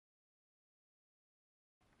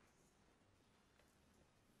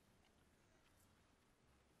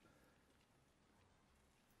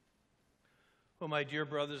Well, my dear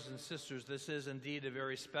brothers and sisters, this is indeed a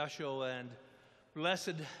very special and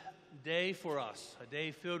blessed day for us, a day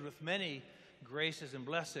filled with many graces and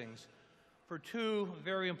blessings for two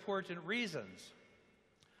very important reasons.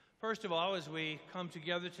 First of all, as we come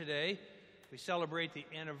together today, we celebrate the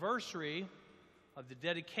anniversary of the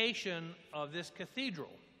dedication of this cathedral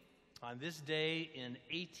on this day in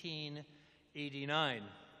 1889.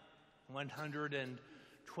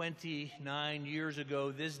 129 years ago,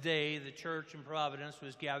 this day, the church in Providence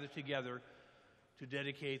was gathered together to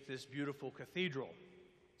dedicate this beautiful cathedral.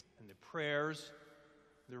 And the prayers,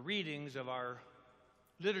 the readings of our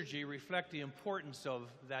liturgy reflect the importance of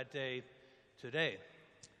that day today.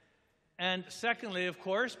 And secondly, of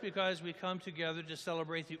course, because we come together to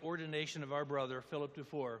celebrate the ordination of our brother, Phillip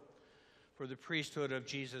Dufour, for the priesthood of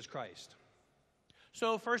Jesus Christ.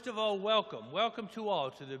 So, first of all, welcome. Welcome to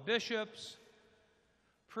all, to the bishops,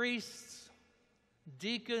 priests,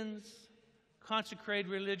 deacons, consecrated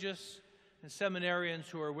religious, and seminarians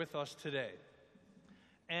who are with us today.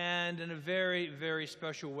 And in a very, very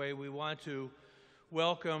special way, we want to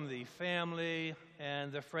welcome the family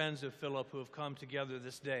and the friends of Philip who have come together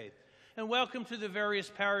this day. And welcome to the various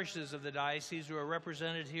parishes of the diocese who are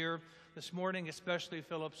represented here this morning, especially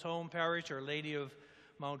Philip's home parish, Our Lady of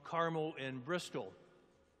Mount Carmel in Bristol.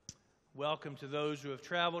 Welcome to those who have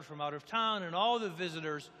traveled from out of town and all the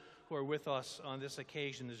visitors who are with us on this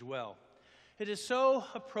occasion as well. It is so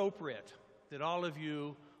appropriate that all of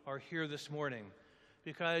you are here this morning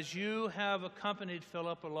because you have accompanied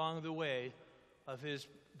Philip along the way of his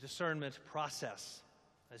discernment process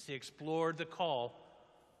as he explored the call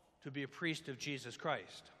to be a priest of Jesus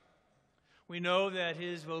Christ. We know that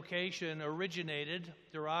his vocation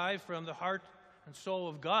derived from the heart and soul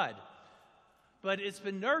of God, but it's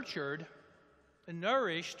been nurtured and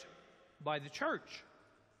nourished by the church.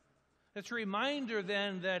 It's a reminder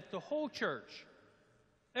then that the whole church,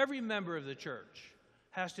 every member of the church,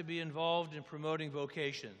 has to be involved in promoting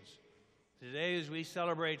vocations. Today, as we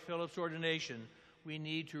celebrate Philip's ordination, we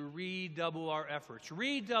need to redouble our efforts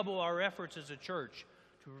as a church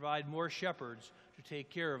to provide more shepherds to take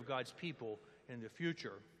care of God's people in the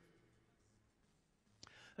future.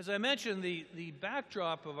 As I mentioned, the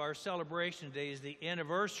backdrop of our celebration today is the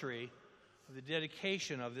anniversary of the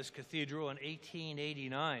dedication of this cathedral in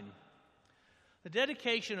 1889. The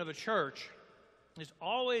dedication of a church is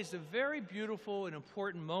always a very beautiful and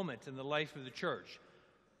important moment in the life of the church,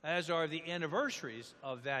 as are the anniversaries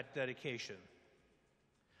of that dedication.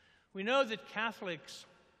 We know that Catholics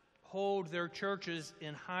hold their churches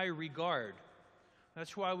in high regard.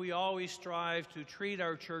 That's why we always strive to treat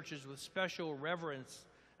our churches with special reverence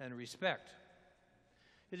and respect.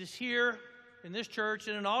 It is here in this church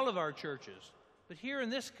and in all of our churches, but here in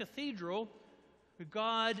this cathedral,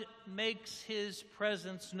 God makes his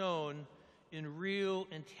presence known in real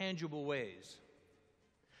and tangible ways.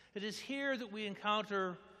 It is here that we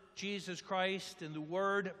encounter Jesus Christ in the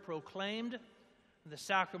word proclaimed and the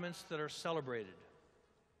sacraments that are celebrated.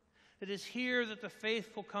 It is here that the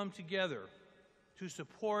faithful come together to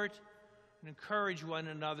support and encourage one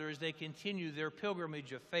another as they continue their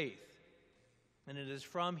pilgrimage of faith. And it is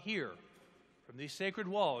from here, from these sacred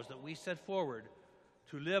walls, that we set forward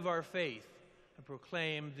to live our faith and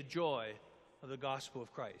proclaim the joy of the gospel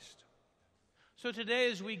of Christ. So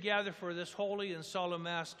today, as we gather for this holy and solemn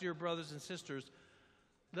Mass, dear brothers and sisters,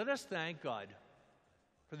 let us thank God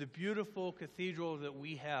for the beautiful cathedral that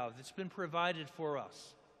we have that's been provided for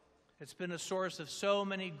us. It's been a source of so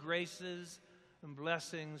many graces and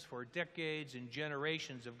blessings for decades and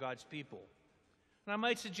generations of God's people. And I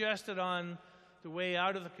might suggest that on the way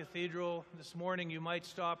out of the cathedral this morning, you might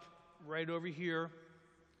stop right over here,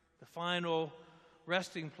 the final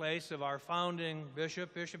resting place of our founding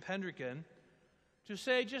bishop, Bishop Hendricken, to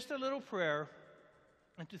say just a little prayer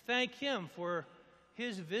and to thank him for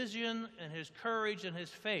his vision and his courage and his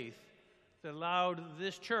faith that allowed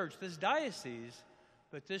this church, this diocese,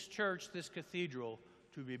 but this church, this cathedral,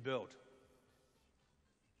 to be built.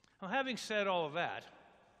 Now, having said all of that,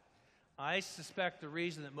 I suspect the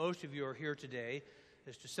reason that most of you are here today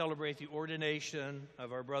is to celebrate the ordination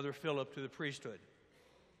of our brother Philip to the priesthood.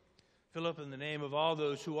 Philip, in the name of all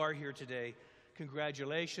those who are here today,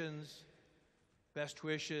 congratulations, best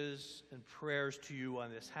wishes, and prayers to you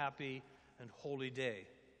on this happy and holy day.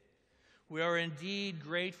 We are indeed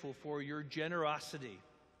grateful for your generosity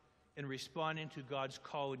in responding to God's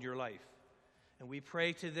call in your life. And we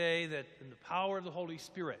pray today that in the power of the Holy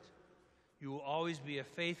Spirit, you will always be a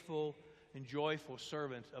faithful and joyful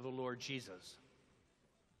servant of the Lord Jesus.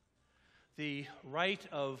 The rite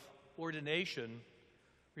of ordination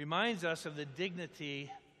reminds us of the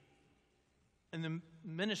dignity and the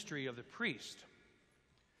ministry of the priest.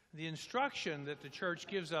 The instruction that the church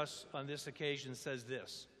gives us on this occasion says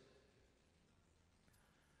this.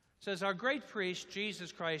 It says, our great priest,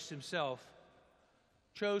 Jesus Christ himself,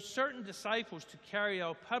 chose certain disciples to carry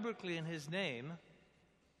out publicly in his name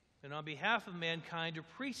and on behalf of mankind a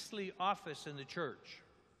priestly office in the church.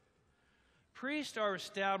 Priests are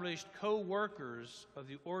established co-workers of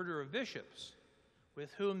the order of bishops,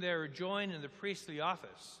 with whom they are joined in the priestly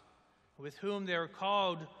office, with whom they are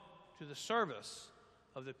called to the service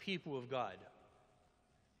of the people of God.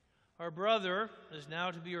 Our brother is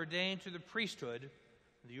now to be ordained to the priesthood,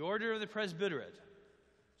 the order of the presbyterate,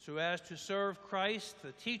 so as to serve Christ,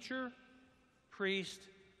 the teacher, priest,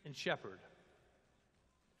 and shepherd.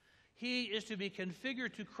 He is to be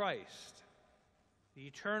configured to Christ, the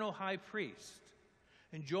eternal high priest,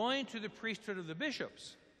 and joined to the priesthood of the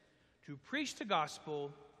bishops to preach the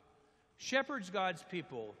gospel, shepherd God's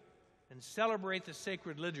people, and celebrate the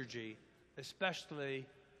sacred liturgy, especially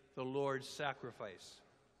the Lord's sacrifice.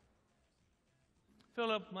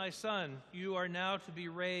 Philip, my son, you are now to be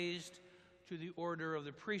raised to the order of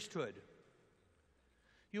the priesthood.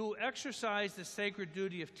 You will exercise the sacred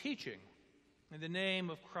duty of teaching in the name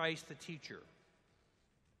of Christ the teacher.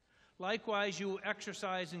 Likewise, you will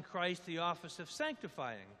exercise in Christ the office of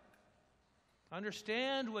sanctifying.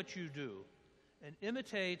 Understand what you do and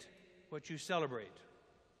imitate what you celebrate.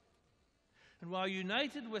 And while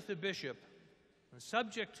united with the bishop and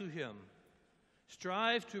subject to him,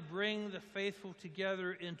 strive to bring the faithful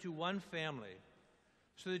together into one family,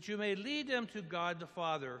 so that you may lead them to God the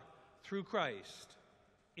Father through Christ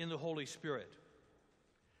in the Holy Spirit.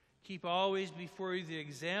 Keep always before you the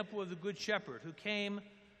example of the Good Shepherd, who came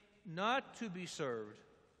not to be served,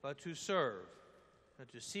 but to serve, and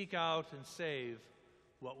to seek out and save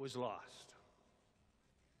what was lost.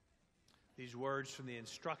 These words from the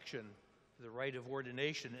instruction for the rite of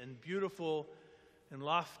ordination, and beautiful and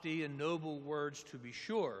lofty and noble words to be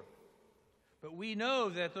sure. But we know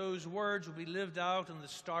that those words will be lived out in the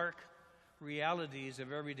stark realities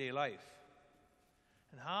of everyday life.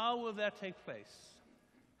 And how will that take place?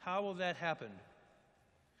 How will that happen?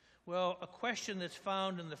 Well, a question that's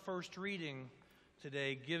found in the first reading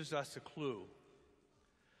today gives us a clue.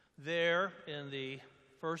 There, in the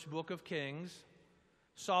first book of Kings,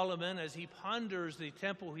 Solomon, as he ponders the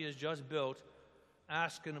temple he has just built,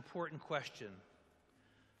 asks an important question.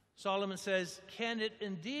 Solomon says, "Can it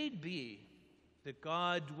indeed be that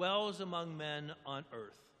God dwells among men on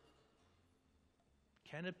earth?"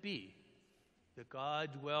 Can it be that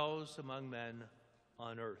God dwells among men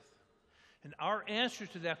on earth? And our answer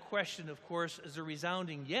to that question, of course, is a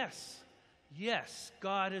resounding yes. Yes,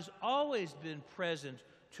 God has always been present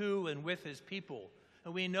to and with his people.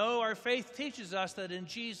 And we know our faith teaches us that in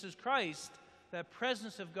Jesus Christ, that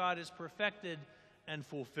presence of God is perfected and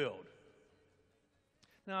fulfilled.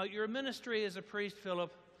 Now, your ministry as a priest,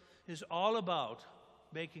 Philip, is all about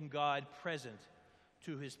making God present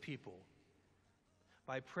to his people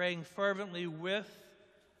by praying fervently with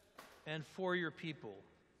and for your people,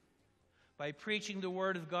 by preaching the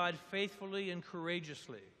word of God faithfully and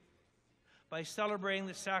courageously, by celebrating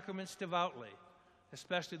the sacraments devoutly,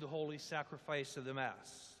 especially the holy sacrifice of the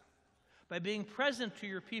Mass, by being present to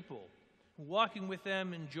your people, walking with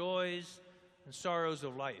them in joys and sorrows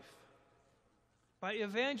of life, by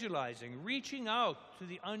evangelizing, reaching out to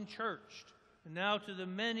the unchurched, and now to the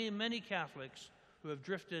many, many Catholics who have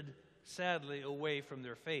drifted sadly away from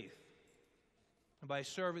their faith, and by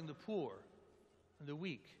serving the poor and the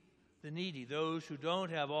weak, the needy, those who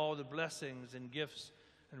don't have all the blessings and gifts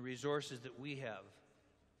and resources that we have.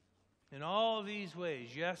 In all these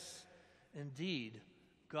ways, yes, indeed,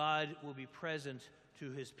 God will be present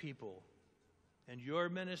to his people. And your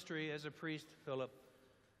ministry as a priest, Philip,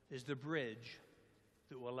 is the bridge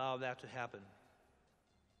that will allow that to happen.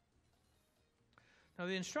 Now,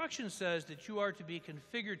 the instruction says that you are to be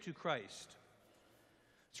configured to Christ.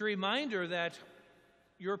 It's a reminder that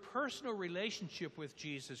your personal relationship with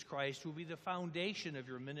Jesus Christ will be the foundation of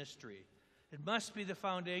your ministry. It must be the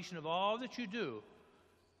foundation of all that you do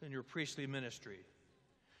in your priestly ministry.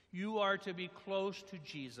 You are to be close to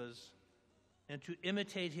Jesus and to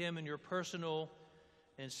imitate him in your personal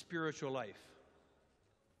and spiritual life.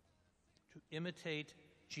 To imitate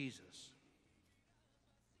Jesus.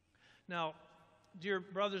 Now, dear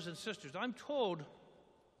brothers and sisters, I'm told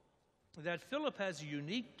that Philip has a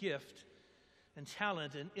unique gift and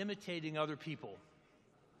talent in imitating other people.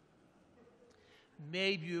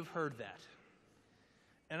 Maybe you've heard that.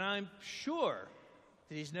 And I'm sure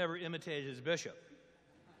that he's never imitated his bishop.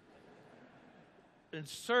 And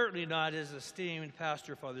certainly not his esteemed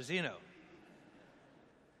pastor, Father Zeno.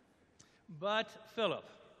 But Philip,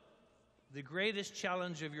 the greatest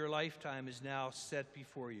challenge of your lifetime is now set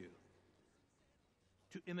before you: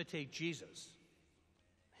 to imitate Jesus,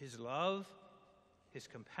 his love, his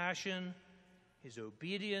compassion, his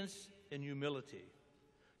obedience and humility.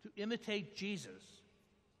 To imitate Jesus,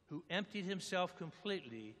 who emptied himself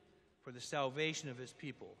completely for the salvation of his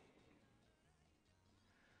people.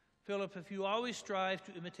 Philip, if you always strive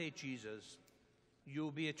to imitate Jesus, you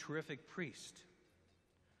will be a terrific priest.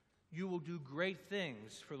 You will do great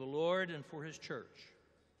things for the Lord and for his church.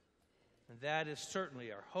 And that is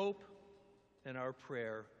certainly our hope and our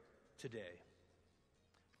prayer today.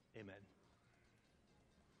 Amen.